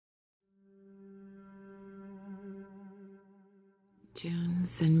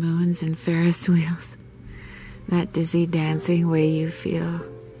fortunes and moons and Ferris wheels. That dizzy dancing way you feel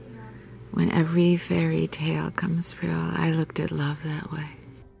when every fairy tale comes real. I looked at love that way.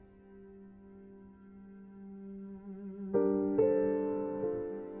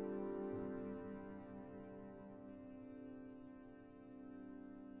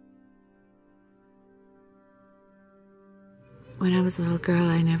 When I was a little girl,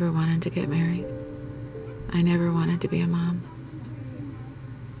 I never wanted to get married. I never wanted to be a mom.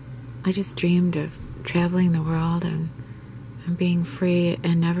 I just dreamed of traveling the world and being free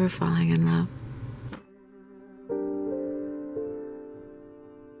and never falling in love.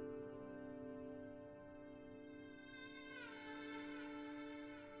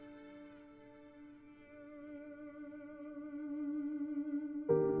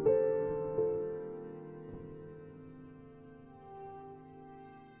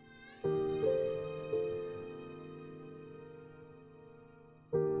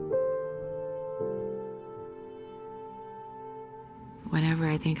 Whenever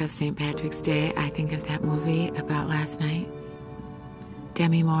I think of St. Patrick's Day, I think of that movie about last night.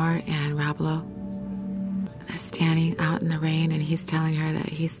 Demi Moore and Rob Lowe. They're standing out in the rain and he's telling her that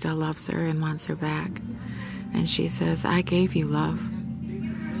he still loves her and wants her back. And she says, I gave you love.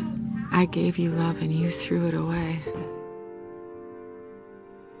 I gave you love and you threw it away.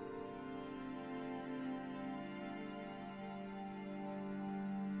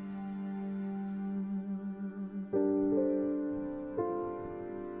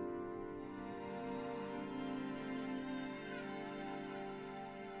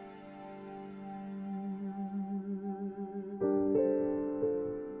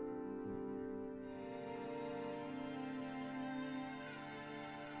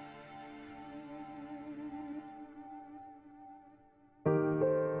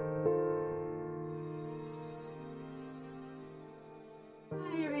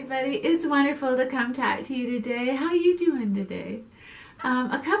 Hi everybody, it's wonderful to come talk to you today. How you doing today?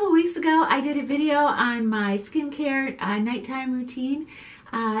 A couple weeks ago I did a video on my skincare nighttime routine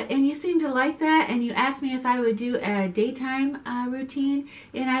and you seemed to like that, and you asked me if I would do a daytime routine,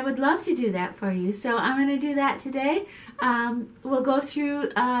 and I would love to do that for you. So I'm going to do that today. We'll go through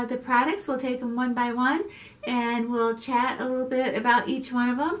the products, we'll take them one by one, and we'll chat a little bit about each one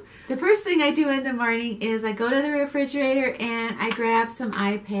of them. The first thing I do in the morning is I go to the refrigerator and I grab some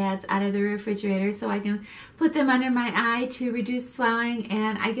eye pads out of the refrigerator so I can put them under my eye to reduce swelling.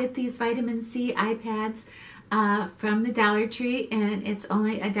 And I get these vitamin C eye pads from the Dollar Tree, and it's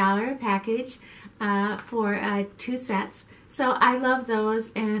only $1 a package for 2 sets. So I love those,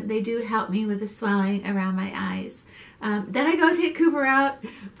 and they do help me with the swelling around my eyes. Then I go take Cooper out,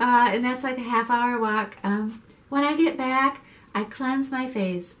 and that's like a half-hour walk. When I get back, I cleanse my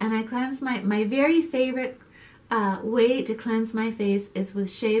face, and I cleanse my very favorite way to cleanse my face is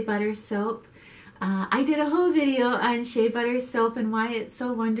with Shea Butter soap. I did a whole video on Shea Butter soap and why it's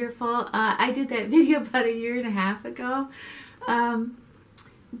so wonderful. I did that video about 1.5 years ago.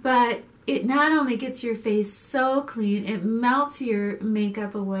 But it not only gets your face so clean, it melts your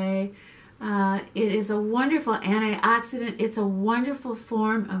makeup away. It is a wonderful antioxidant. It's a wonderful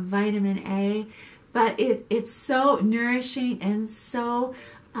form of vitamin A, but it's so nourishing and so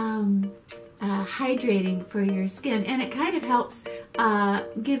hydrating for your skin, and it kind of helps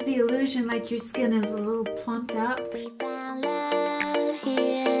give the illusion like your skin is a little plumped up. We found love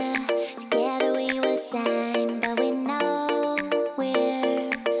here, together we will shine, but we know we're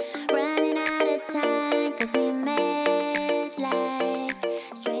running out of time, 'cause we met like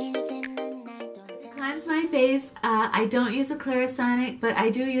strangers in the night. Don't tell Cleanse my face. I don't use a Clarisonic, but I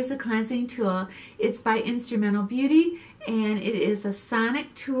do use a cleansing tool. It's by Instrumental Beauty, and it is a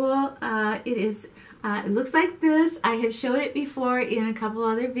sonic tool. It looks like this. I have showed it before in a couple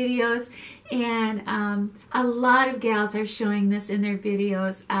other videos, and a lot of gals are showing this in their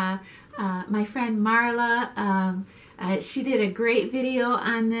videos. My friend Marla, she did a great video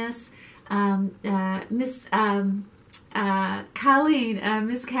on this. Miss Colleen,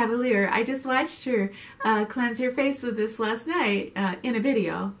 Miss Cavalier, I just watched her cleanse her face with this last night in a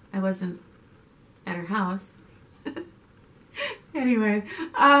video. I wasn't at her house. Anyway,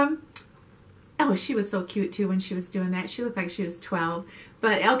 oh, she was so cute too when she was doing that. She looked like she was 12.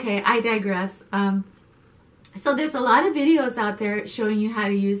 But okay, I digress. So there's a lot of videos out there showing you how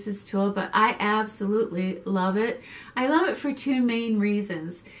to use this tool, but I absolutely love it. I love it for 2 main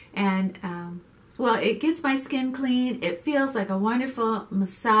reasons. And well, it gets my skin clean. It feels like a wonderful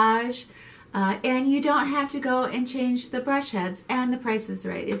massage. And you don't have to go and change the brush heads, and the price is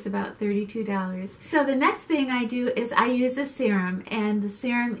right. It's about $32. So the next thing I do is I use a serum, and the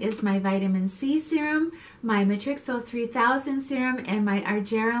serum is my vitamin C serum, my Matrixyl 3000 serum, and my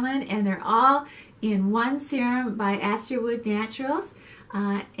Argireline, and they're all in one serum by Astorwood Naturals.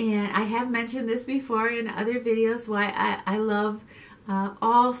 And I have mentioned this before in other videos why I love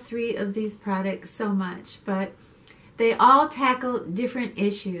all three of these products so much, but they all tackle different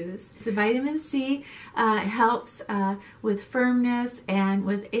issues. The vitamin C helps with firmness and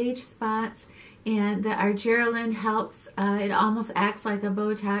with age spots, and the Argireline helps, it almost acts like a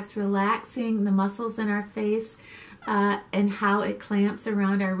Botox, relaxing the muscles in our face and how it clamps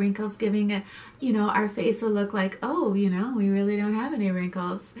around our wrinkles, giving it, our face will look like, oh, we really don't have any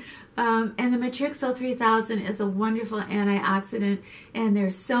wrinkles. And the Matrixyl 3000 is a wonderful antioxidant, and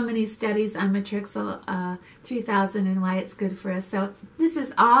there's so many studies on Matrixyl 3000 and why it's good for us. So this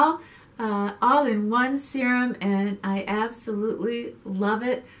is all in one serum, and I absolutely love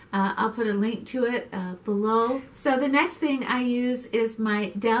it. I'll put a link to it below. So the next thing I use is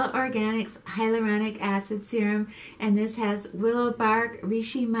my Dell Organics Hyaluronic Acid Serum, and this has willow bark,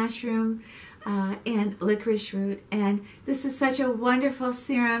 reishi mushroom, and licorice root, and this is such a wonderful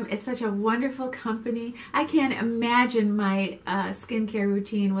serum. It's such a wonderful company. I can't imagine my skincare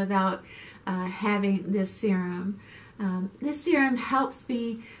routine without having this serum. This serum helps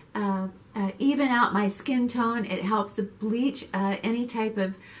me even out my skin tone. It helps to bleach any type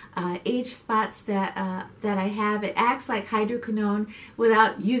of age spots that I have. It acts like hydroquinone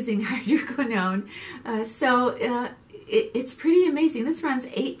without using hydroquinone. It's pretty amazing. This runs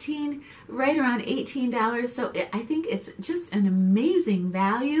right around $18, so I think it's just an amazing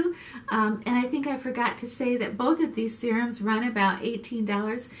value. And I think I forgot to say that both of these serums run about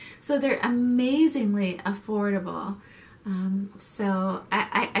 $18, so they're amazingly affordable. So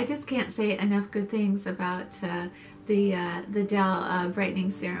I just can't say enough good things about the Dell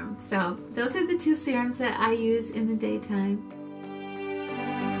Brightening Serum. So those are the two serums that I use in the daytime.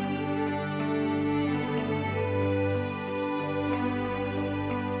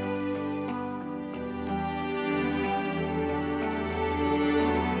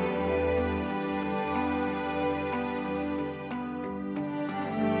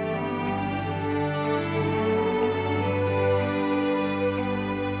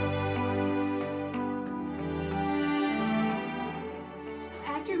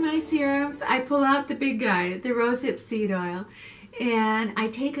 Serums, I pull out the big guy, the Rosehip Seed Oil, and I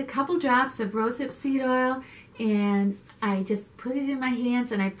take a couple drops of Rosehip Seed Oil and I just put it in my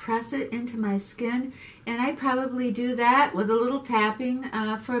hands and I press it into my skin, and I probably do that with a little tapping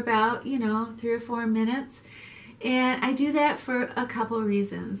for about 3 or 4 minutes. And I do that for a couple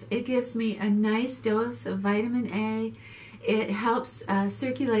reasons. It gives me a nice dose of vitamin A. It helps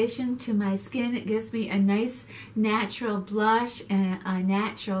circulation to my skin. It gives me a nice natural blush and a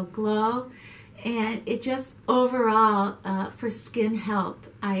natural glow. And it just overall, for skin health,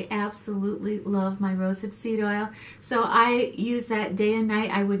 I absolutely love my Rosehip Seed Oil. So I use that day and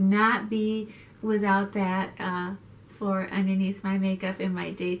night. I would not be without that for underneath my makeup in my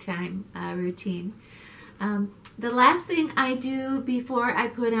daytime routine. The last thing I do before I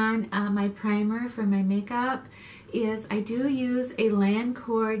put on my primer for my makeup is I do use a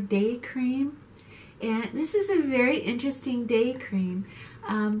Lancor day cream, and this is a very interesting day cream.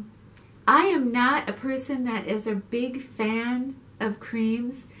 I am not a person that is a big fan of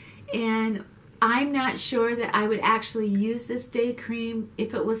creams, and I'm not sure that I would actually use this day cream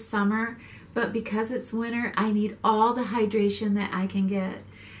if it was summer, but because it's winter, I need all the hydration that I can get.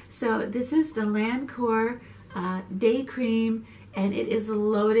 So this is the Lancor day cream, and it is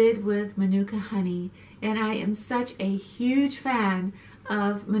loaded with Manuka Honey. And I am such a huge fan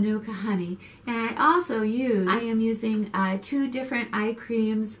of Manuka Honey. And I am using 2 different eye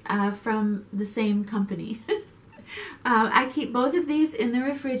creams from the same company. I keep both of these in the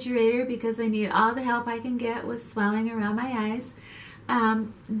refrigerator because I need all the help I can get with swelling around my eyes.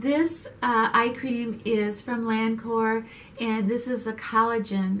 This eye cream is from Lancor, and this is a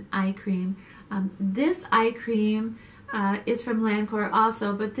collagen eye cream. This eye cream is from Lancor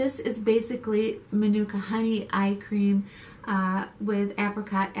also, but this is basically Manuka Honey eye cream with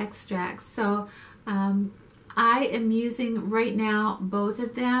apricot extracts. So I am using right now both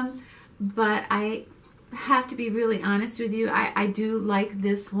of them, but I have to be really honest with you. I do like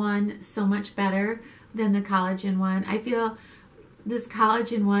this one so much better than the collagen one. I feel this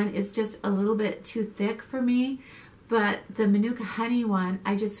collagen one is just a little bit too thick for me, but the Manuka Honey one,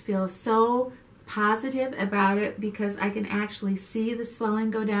 I just feel so positive about it because I can actually see the swelling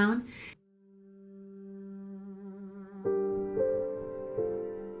go down.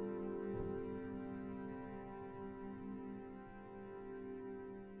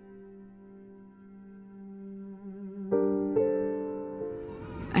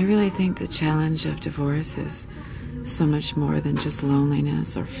 I really think the challenge of divorce is so much more than just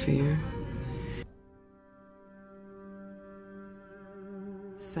loneliness or fear.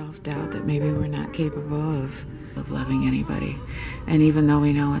 Self-doubt that maybe we're not capable of loving anybody. And even though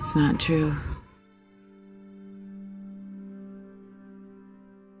we know it's not true,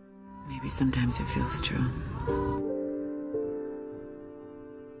 maybe sometimes it feels true.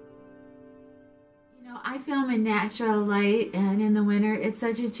 I film in natural light, and in the winter it's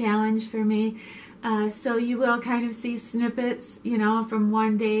such a challenge for me. So you will kind of see snippets, from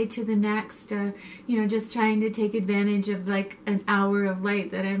one day to the next, just trying to take advantage of like an hour of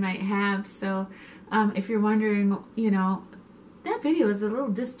light that I might have. So if you're wondering, that video is a little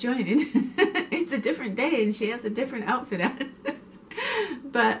disjointed. It's a different day and she has a different outfit on.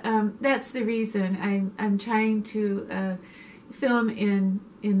 But that's the reason I'm trying to film in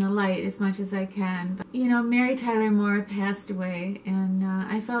the light as much as I can. But, Mary Tyler Moore passed away, and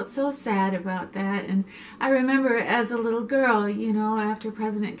I felt so sad about that. And I remember as a little girl, after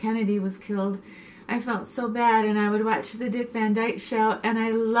President Kennedy was killed, I felt so bad, and I would watch the Dick Van Dyke Show, and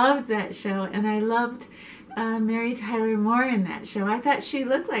I loved that show, and I loved Mary Tyler Moore in that show. I thought she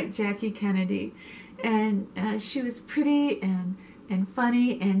looked like Jackie Kennedy, and she was pretty and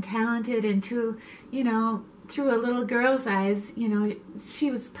funny and talented, and through a little girl's eyes,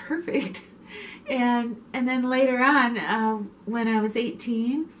 she was perfect. And then later on, when I was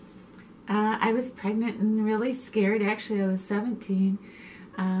 18, I was pregnant and really scared. Actually, I was 17.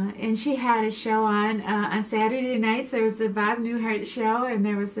 And she had a show on Saturday nights. There was the Bob Newhart show, and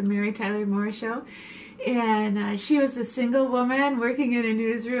there was the Mary Tyler Moore show. And she was a single woman working in a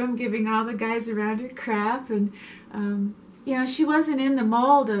newsroom, giving all the guys around her crap. And, she wasn't in the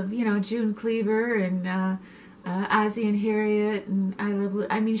mold of, June Cleaver and Ozzie and Harriet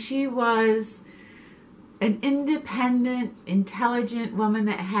and she was an independent, intelligent woman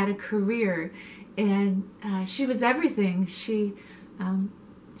that had a career, and she was everything. She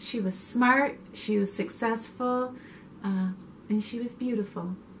was smart, she was successful, and she was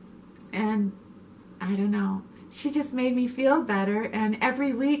beautiful. And I don't know, she just made me feel better. And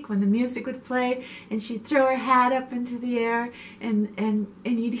every week when the music would play and she'd throw her hat up into the air and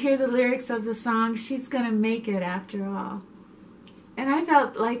you'd hear the lyrics of the song, "She's gonna make it after all." And I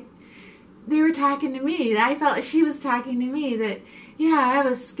felt like they were talking to me. I felt like she was talking to me, that, yeah, I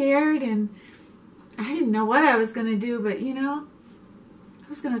was scared and I didn't know what I was going to do, but, I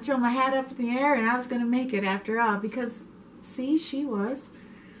was going to throw my hat up in the air and I was going to make it after all, because, see, she was.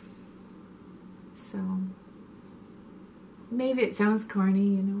 So maybe it sounds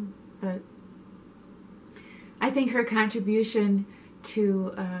corny, but I think her contribution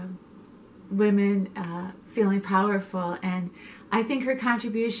to women feeling powerful, and I think her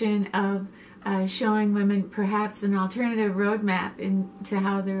contribution of showing women perhaps an alternative roadmap into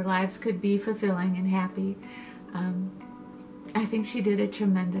how their lives could be fulfilling and happy, I think she did a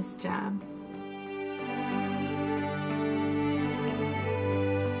tremendous job.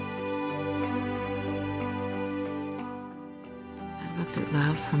 I've looked at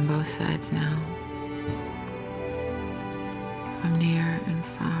love from both sides now, from near and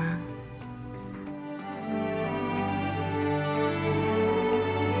far.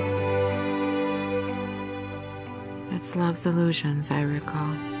 It's love's illusions, I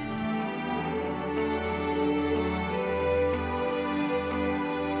recall.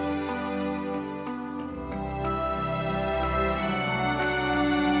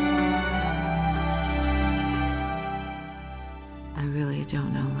 I really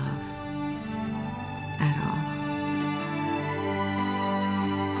don't know love at all.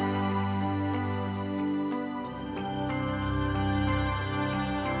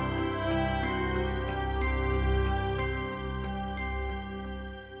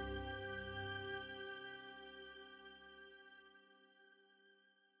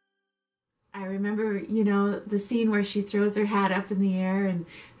 I remember, the scene where she throws her hat up in the air and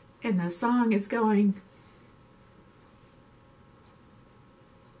the song is going,